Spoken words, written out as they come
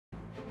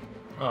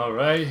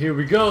Alright, here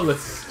we go.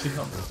 Let's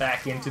jump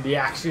back into the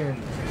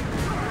action.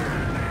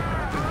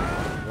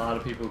 A lot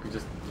of people could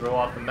just throw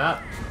off the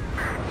map.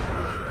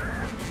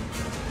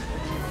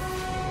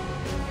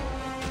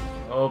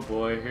 Oh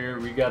boy, here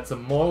we got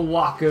some more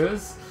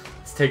walkers.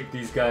 Let's take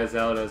these guys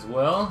out as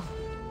well.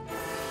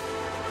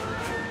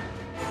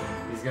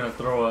 He's gonna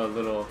throw a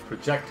little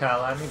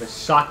projectile at me to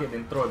shock it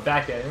and throw it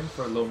back at him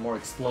for a little more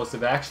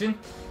explosive action.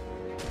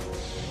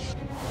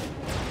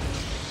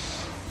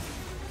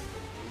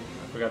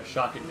 I forgot to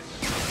shock it.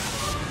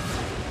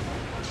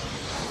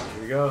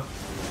 Here we go.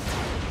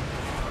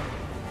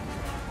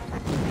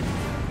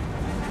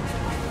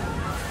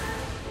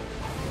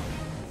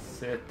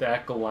 Sit the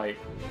acolyte.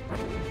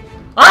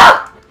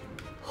 Ah!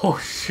 Oh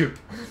shoot!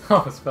 I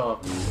almost fell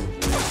off.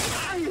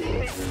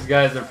 These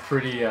guys are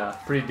pretty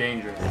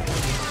dangerous.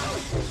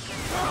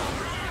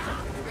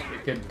 They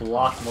can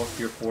block most of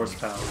your force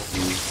power.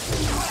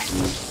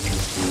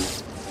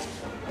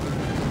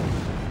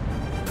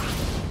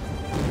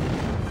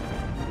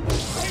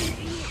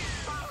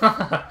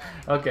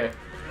 Okay.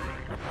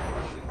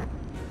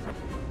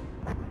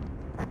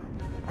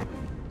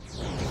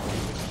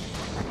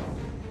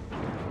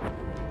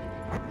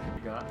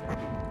 You got it?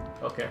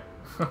 Okay.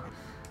 I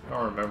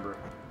don't remember.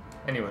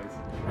 Anyways,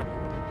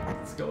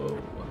 let's go.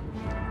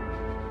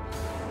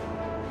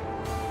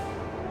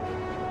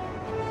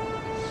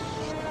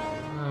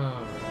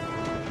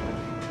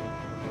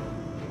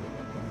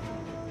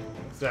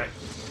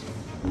 Exactly.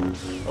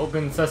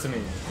 Open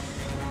sesame.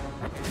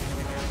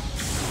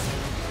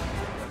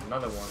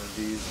 Another one of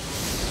these.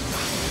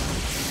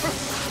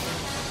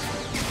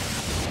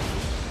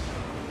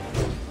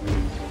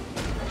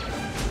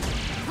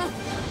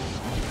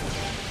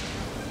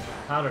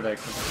 How did I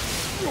come?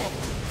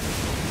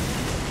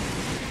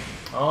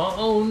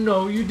 Oh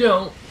no, you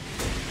don't.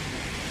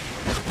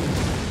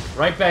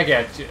 Right back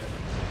at you.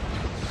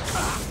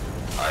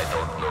 I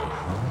don't know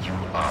who you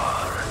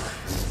are,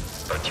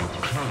 but you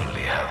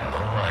clearly have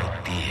no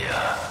idea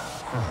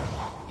who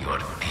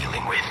you're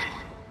dealing with.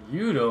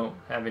 You don't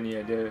have any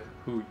idea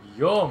who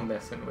you're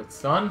messing with,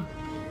 son.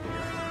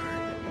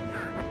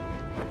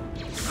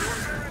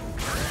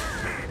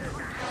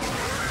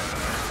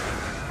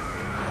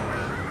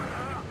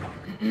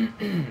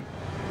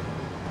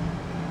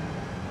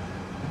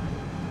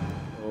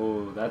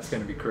 Oh, that's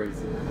gonna be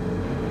crazy.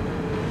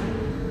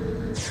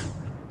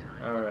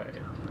 Alright.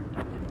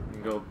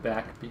 Go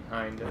back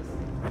behind us.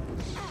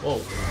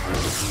 Whoa.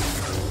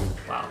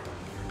 Wow.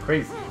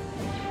 Crazy.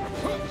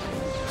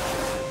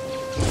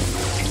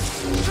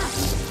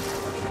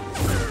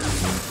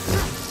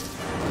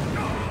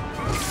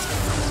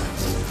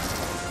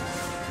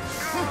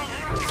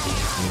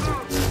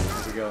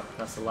 Here we go.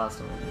 That's the last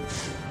one.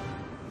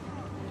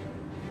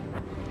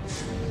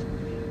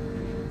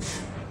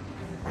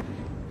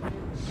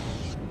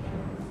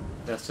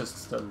 That's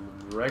just a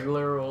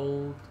regular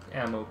old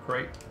ammo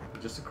crate.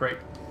 Just a crate.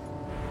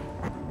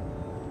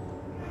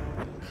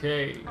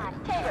 Okay.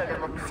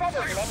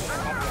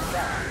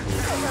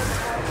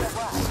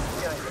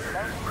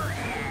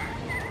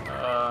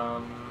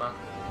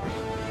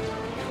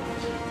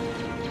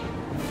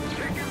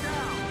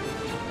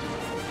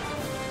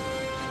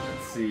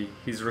 Let's see.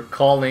 He's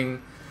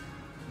recalling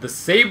the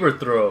saber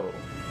throw.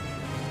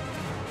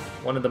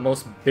 One of the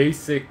most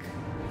basic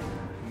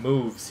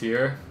moves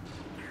here.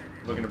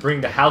 We're gonna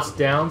bring the house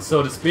down,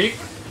 so to speak.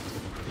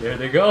 There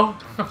they go.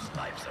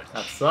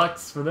 That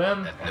sucks for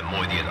them. That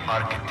Nemoidian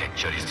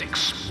architecture is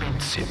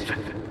expensive.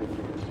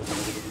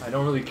 I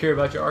don't really care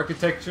about your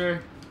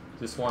architecture.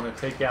 Just want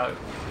to take out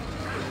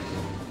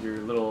your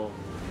little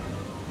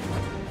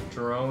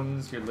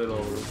drones, your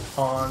little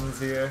pawns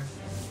here.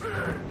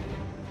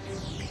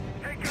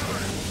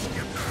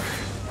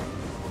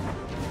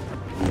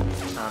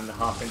 Time to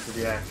hop into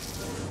the action.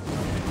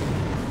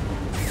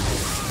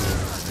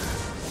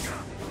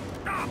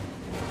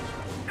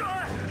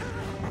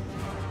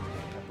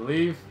 I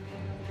believe.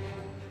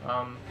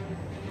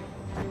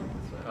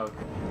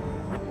 Okay.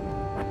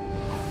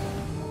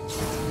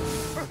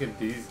 Look at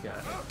these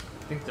guys.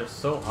 I think they're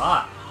so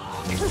hot.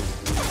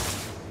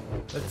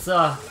 Let's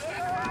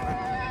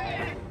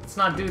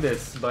not do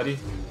this, buddy.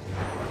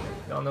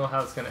 Don't know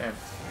how it's gonna end.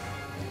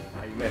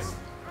 Ah, you missed.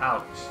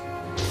 Ouch.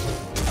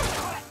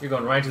 You're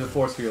going right into the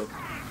force field.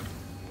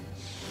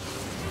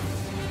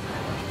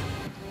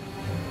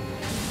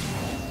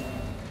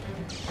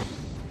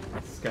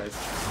 This guy's...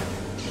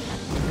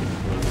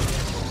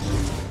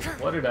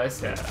 What did I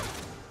say?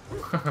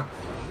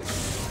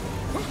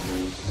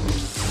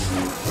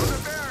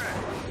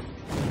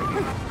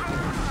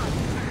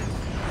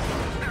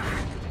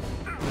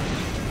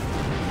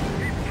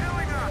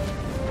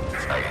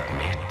 I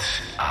admit,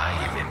 I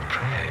am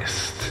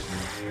impressed.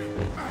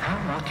 How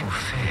would you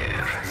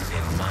fare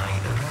in my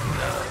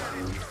arena?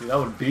 Dude, that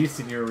would beast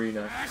in your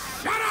arena.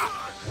 Shut up!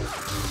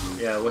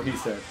 Yeah, what he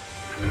said.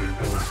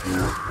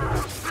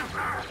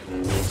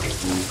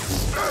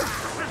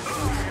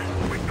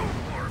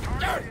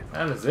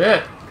 That is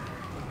it.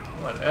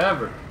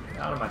 Whatever.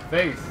 Out of my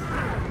face.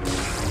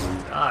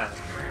 Die.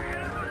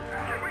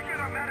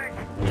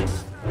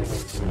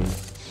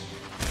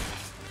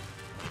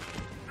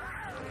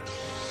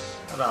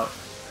 about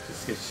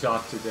just get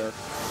shot to death?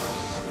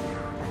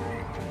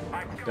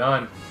 I'm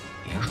done.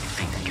 You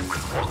think you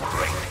can walk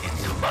right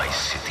into my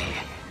city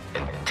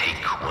and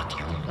take what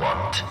you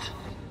want?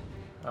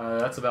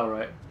 That's about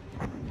right.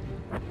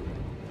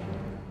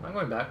 I'm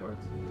going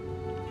backwards.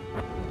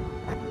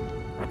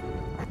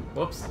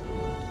 Whoops.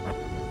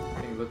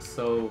 Everything looks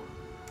so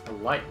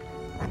alike.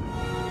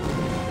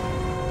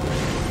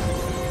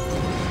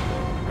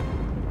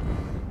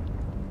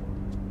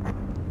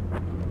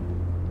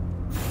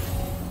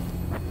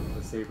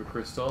 The Saber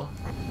Crystal.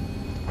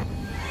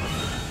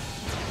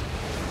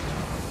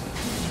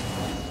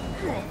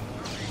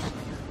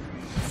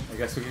 I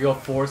guess we could go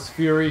Force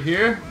Fury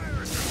here.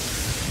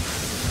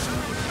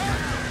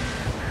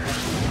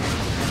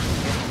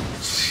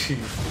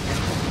 Jeez.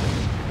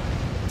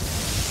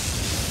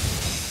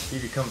 He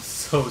becomes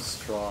so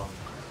strong.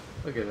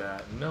 Look at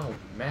that. No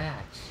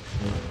match.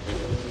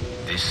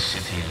 This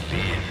city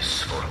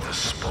lives for the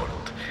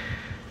sport.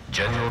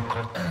 General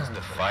Cotton is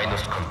the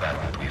finest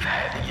combatant we've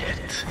had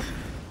yet.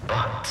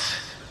 But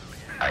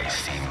I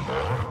see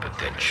more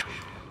potential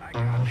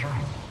in you.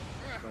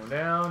 Going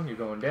down, you're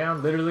going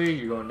down. Literally,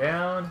 you're going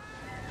down.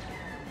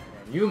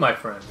 And you, my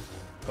friend,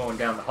 going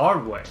down the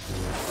hard way.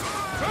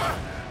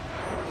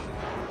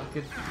 Look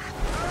at...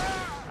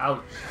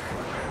 Ouch.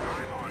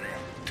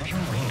 Do you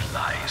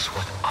realize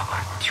what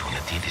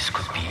opportunity this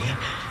could be?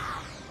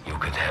 You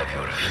could have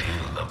your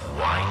fill of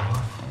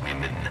wine,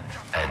 women,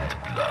 and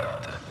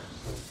blood.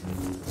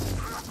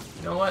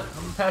 You know what?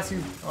 I'm gonna pass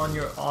you on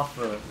your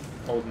offer,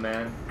 old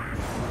man.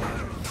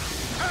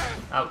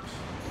 Ouch.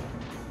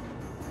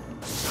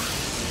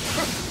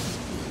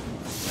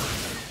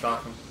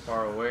 Shot him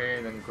far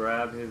away, then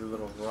grab his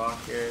little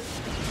rocket.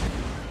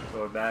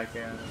 Throw it back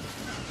at him.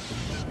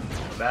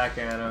 Throw it back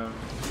at him.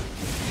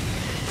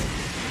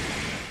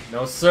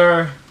 No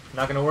sir,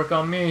 not gonna work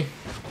on me.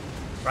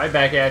 Right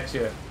back at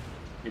you.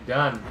 You're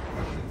done.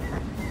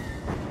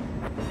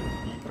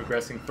 Keep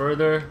progressing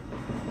further.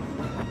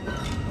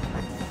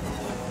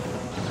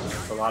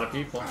 That's a lot of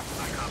people.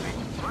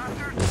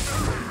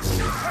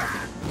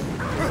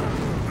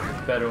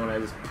 It's better when I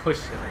just push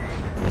it.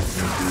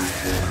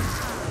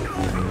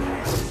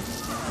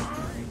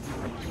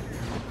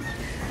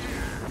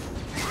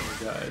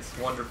 Guys,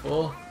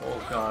 wonderful.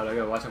 Oh god, I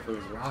gotta watch out for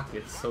those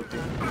rockets. So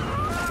difficult.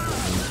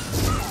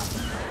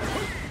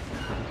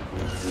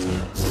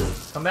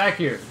 Come back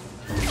here.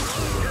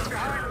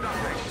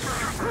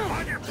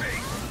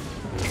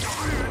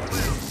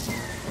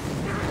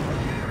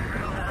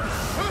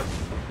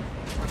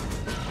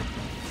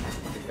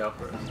 Take out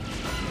first.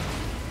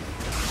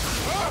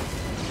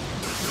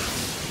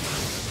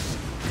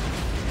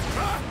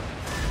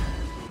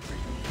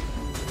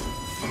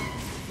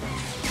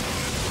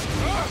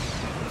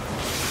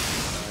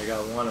 I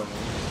got one of them.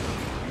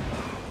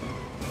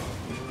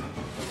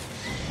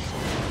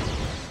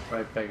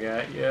 Right back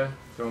at you.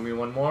 Throw me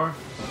one more.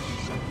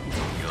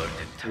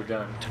 You're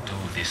done. To do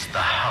this the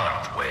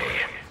hard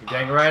way. You're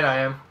dang right I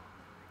am.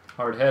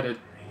 Hard-headed.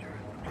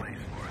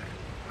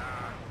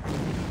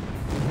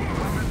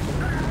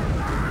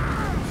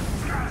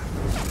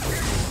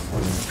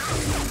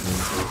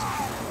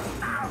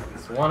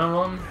 It's one of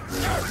them.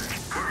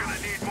 We're gonna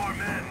need more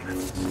men.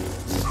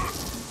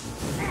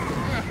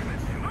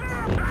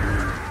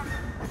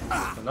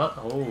 Not,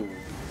 oh.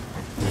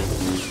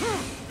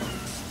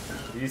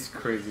 These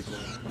crazy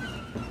things.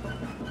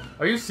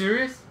 Are you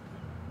serious?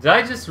 Did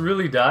I just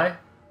really die?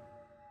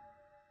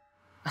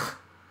 I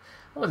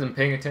wasn't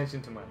paying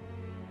attention to my...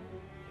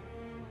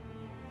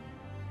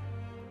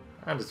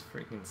 I'm just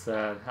freaking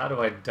sad. How do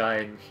I die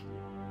in here?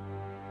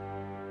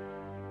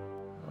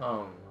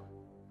 Oh,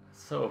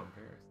 so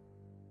embarrassing.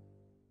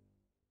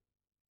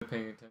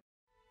 Paying attention.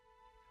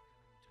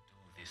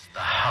 This the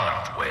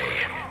hard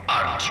way,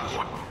 aren't you?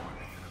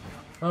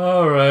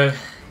 Alright.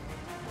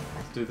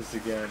 Let's do this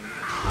again.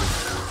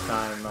 This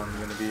time I'm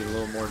gonna be a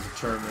little more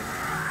determined.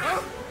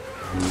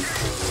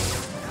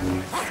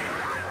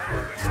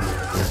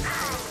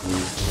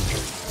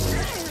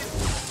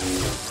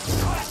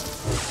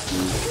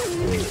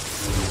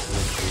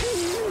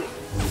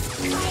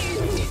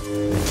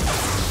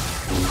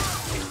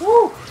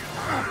 Woo!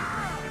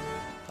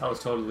 That was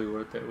totally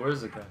worth it.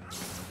 Where's the guy?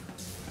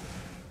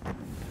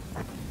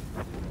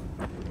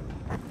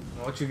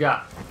 What you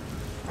got?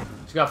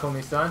 What you got for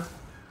me, son?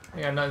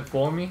 You got nothing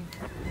for me?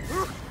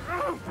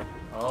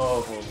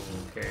 Oh,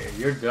 okay.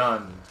 You're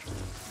done.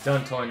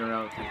 Done toying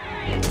around with me.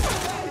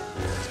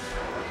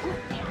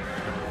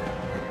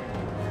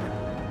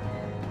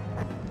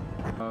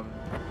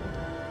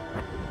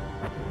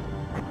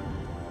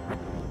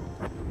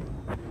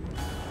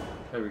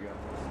 There we go.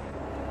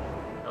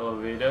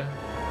 Elevator.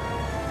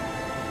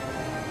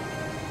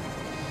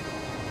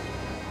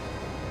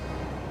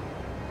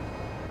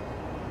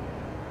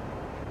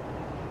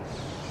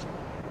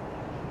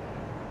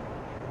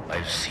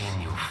 I've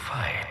seen you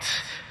fight.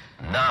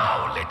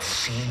 Now let's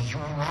see you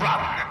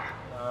run.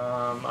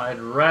 I'd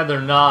rather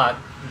not,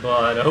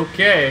 but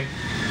okay.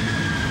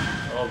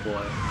 Oh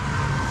boy.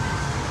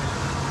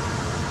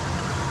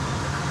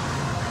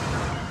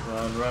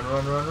 Run, run,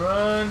 run, run,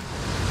 run.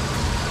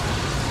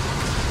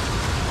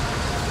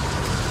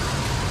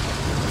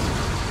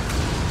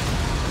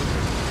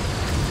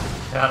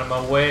 Out of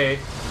my way.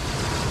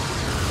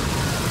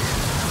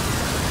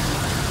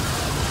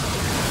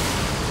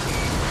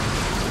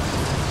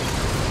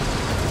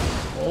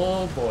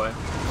 Oh boy.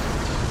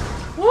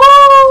 Woo!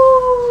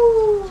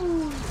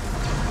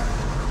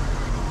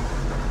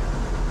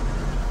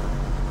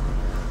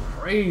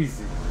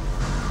 Crazy.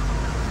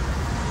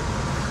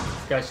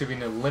 This guy should be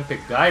an Olympic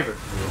diver.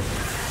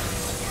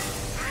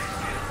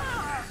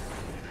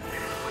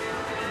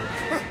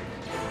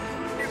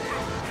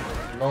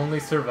 Lonely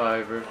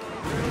survivor.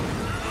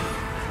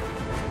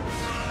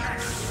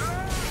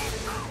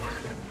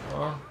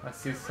 Oh, I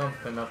see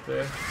something up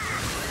there.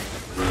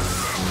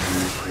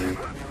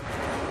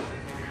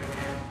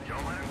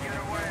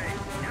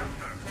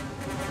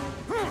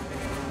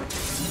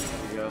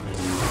 There we go.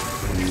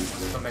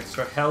 Some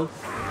extra health.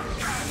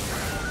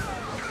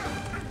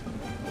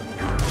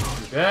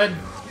 You dead?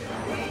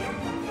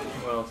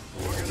 Well.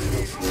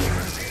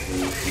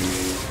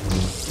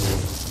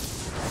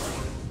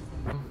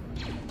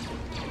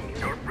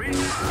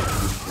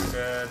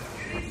 Dead.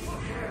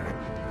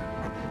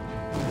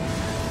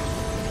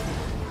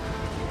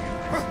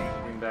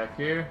 Back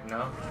here?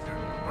 No?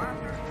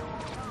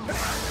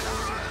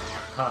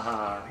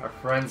 Haha, our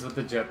friends with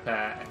the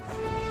jetpack.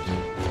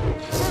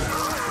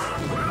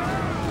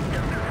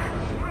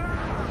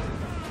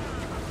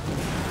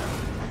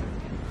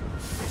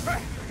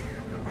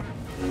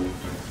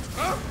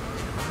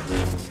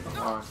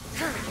 Come on.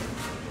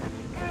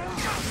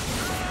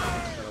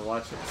 Gotta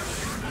watch it.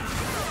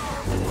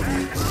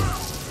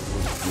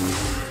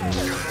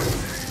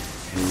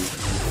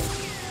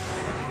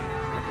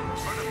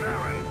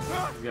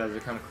 These guys are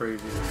kind of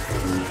crazy.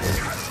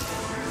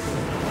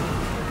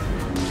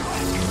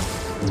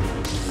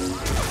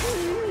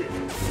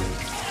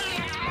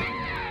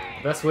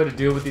 Best way to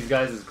deal with these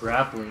guys is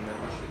grappling them.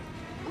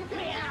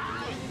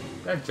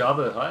 Is that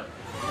Jabba the Hutt?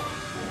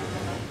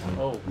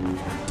 Oh.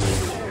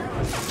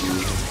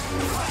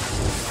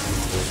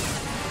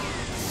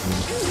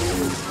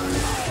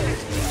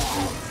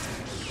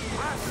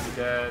 He's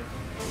dead.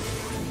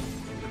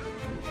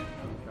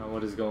 Now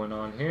what is going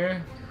on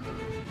here?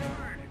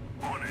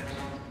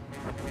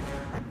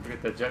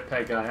 Forget the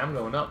jetpack guy, I'm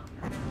going up.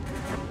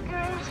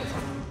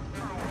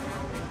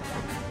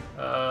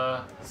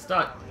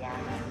 Stuck.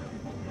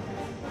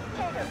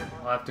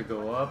 I'll have to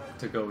go up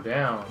to go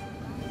down.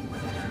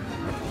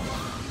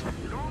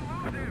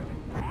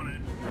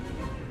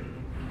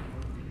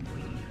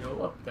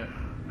 Go up then.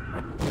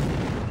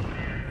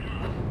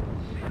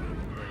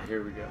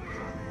 Here we go.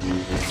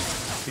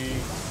 P.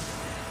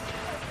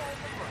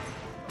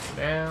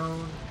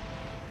 Down.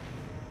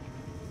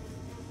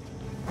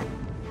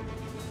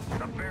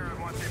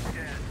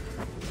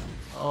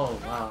 Oh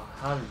wow,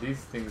 how did these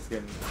things get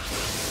in?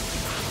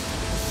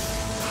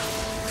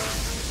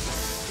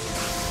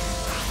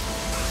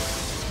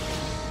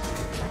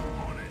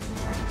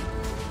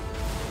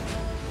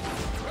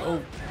 Oh.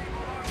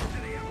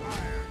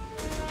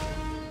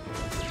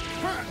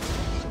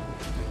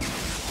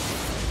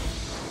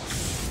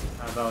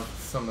 How about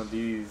some of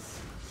these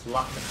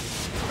slot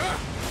machines?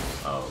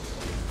 Oh.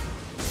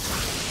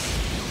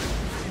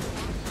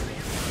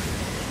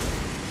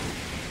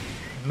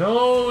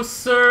 No,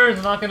 sir,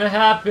 it's not gonna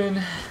happen.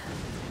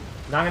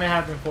 Not gonna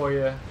happen for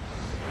you.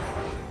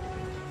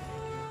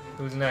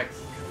 Who's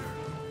next?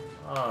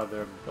 Oh,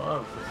 they're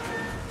above.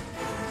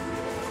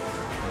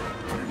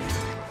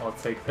 I'll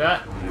take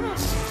that.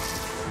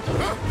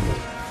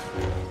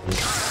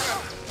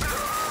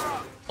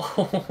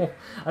 Oh,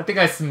 I think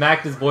I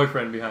smacked his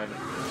boyfriend behind him.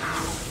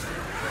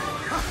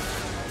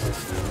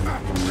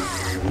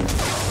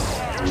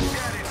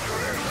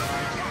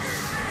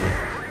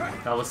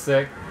 That was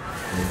sick.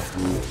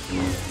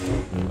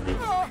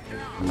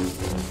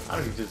 How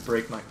did he just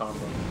break my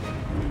combo?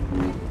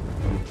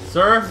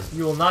 Sir,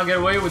 you will not get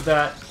away with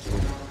that.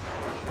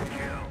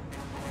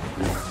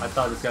 I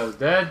thought this guy was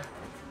dead.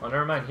 Oh,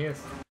 never mind, he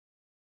is.